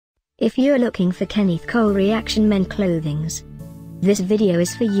If you're looking for Technicole reaction men clothings, this video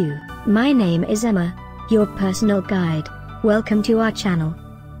is for you. My name is Emma, your personal guide. Welcome to our channel.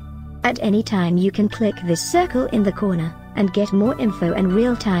 At any time you can click this circle in the corner, and get more info and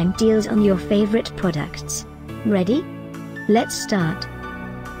real-time deals on your favorite products. Ready? Let's start.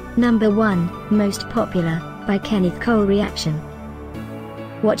 Number 1, Most Popular, by Technicole Reaction.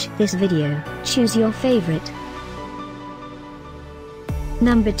 Watch this video, choose your favorite.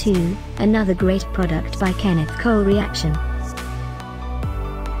 Number 2, another great product by Technicole Reaction.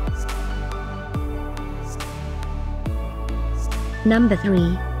 Number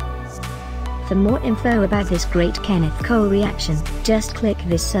 3. For more info about this great Technicole reaction, just click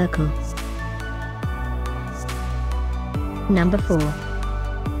this circle. Number 4.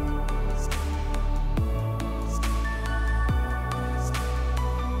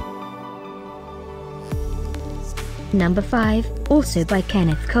 Number 5, also by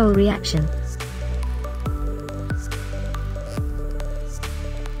Technicole reaction.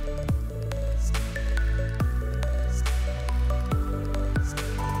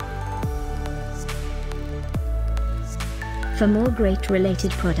 For more great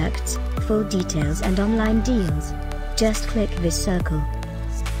related products, full details and online deals, just click this circle.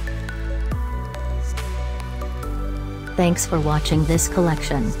 Thanks for watching this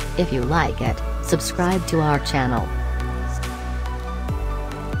collection. If you like it, subscribe to our channel.